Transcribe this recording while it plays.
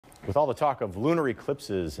With all the talk of lunar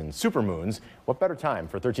eclipses and supermoons, what better time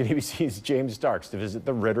for 13 ABC's James Starks to visit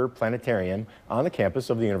the Ritter Planetarium on the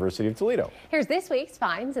campus of the University of Toledo? Here's this week's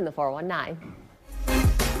Finds in the 419.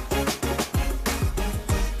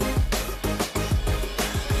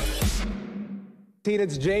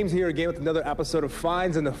 It's James here again with another episode of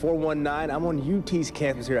Finds in the 419. I'm on UT's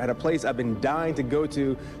campus here at a place I've been dying to go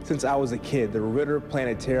to since I was a kid, the Ritter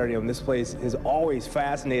Planetarium. This place has always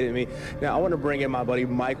fascinated me. Now, I want to bring in my buddy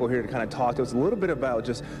Michael here to kind of talk to us a little bit about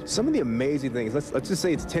just some of the amazing things. Let's just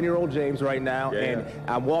say it's 10-year-old James right now, and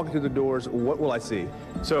I'm walking through the doors. What will I see?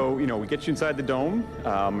 So, we get you inside the dome,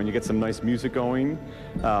 and you get some nice music going.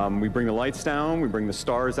 We bring the lights down, we bring the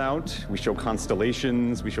stars out, we show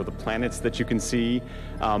constellations, we show the planets that you can see.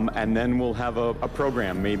 And then we'll have a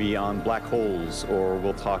program maybe on black holes, or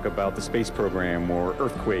we'll talk about the space program or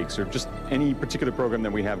earthquakes or just any particular program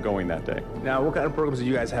that we have going that day. Now, what kind of programs do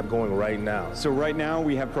you guys have going right now? So right now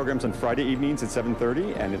we have programs on Friday evenings at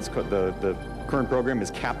 7:30, and it's the current program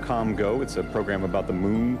is Capcom Go. It's a program about the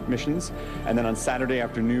moon missions. And then on Saturday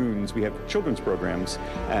afternoons we have children's programs,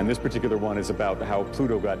 and this particular one is about how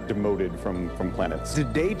Pluto got demoted from planets. It's the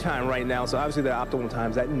daytime right now, so obviously the optimal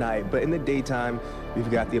time's at night, but in the daytime we've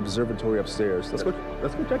got the observatory upstairs. Let's go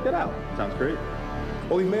check that out. Sounds great.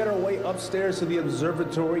 Well, we made our way upstairs to the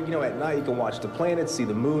observatory. At night you can watch the planets, see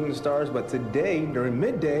the moon and stars, but today, during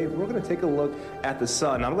midday, we're going to take a look at the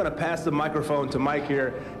sun. I'm going to pass the microphone to Mike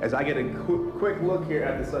here as I get a quick look here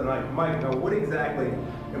at the sun. Mike, now what exactly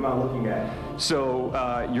am I looking at? So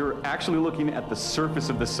you're actually looking at the surface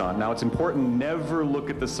of the sun. Now, it's important, never look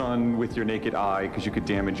at the sun with your naked eye because you could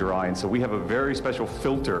damage your eye. And so we have a very special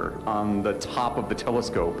filter on the top of the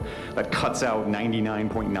telescope that cuts out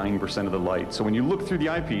 99.9% of the light. So when you look through the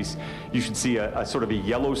eyepiece, you should see a sort of a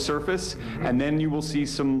yellow surface, and then you will see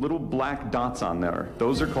some little black dots on there.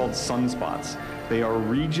 Those are called sunspots. They are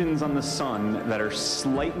regions on the sun that are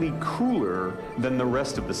slightly cooler than the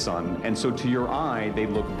rest of the sun, and so to your eye, they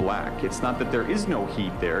look black. It's not that there is no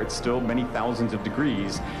heat there, it's still many thousands of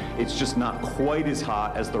degrees. It's just not quite as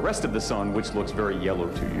hot as the rest of the sun, which looks very yellow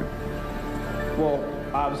to you. Well,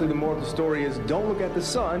 obviously the moral of the story is don't look at the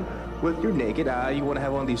sun with your naked eye. You want to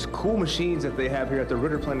have one of these cool machines that they have here at the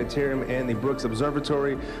Ritter Planetarium and the Brooks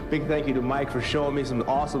Observatory. Big thank you to Mike for showing me some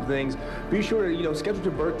awesome things. Be sure to schedule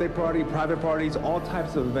your birthday party, private parties, all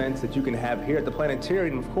types of events that you can have here at the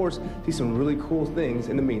planetarium. Of course, see some really cool things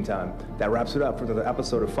in the meantime. That wraps it up for another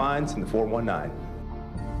episode of Finds in the 419.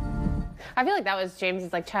 I feel like that was James's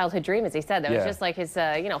childhood dream, as he said. That was just like his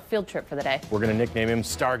field trip for the day. We're going to nickname him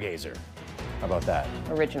Stargazer. How about that?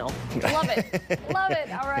 Original. Love it. Love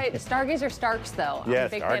it. All right. Stargazer Starks, though. I'm a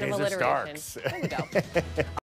big fan of alliteration. Starks. There we go.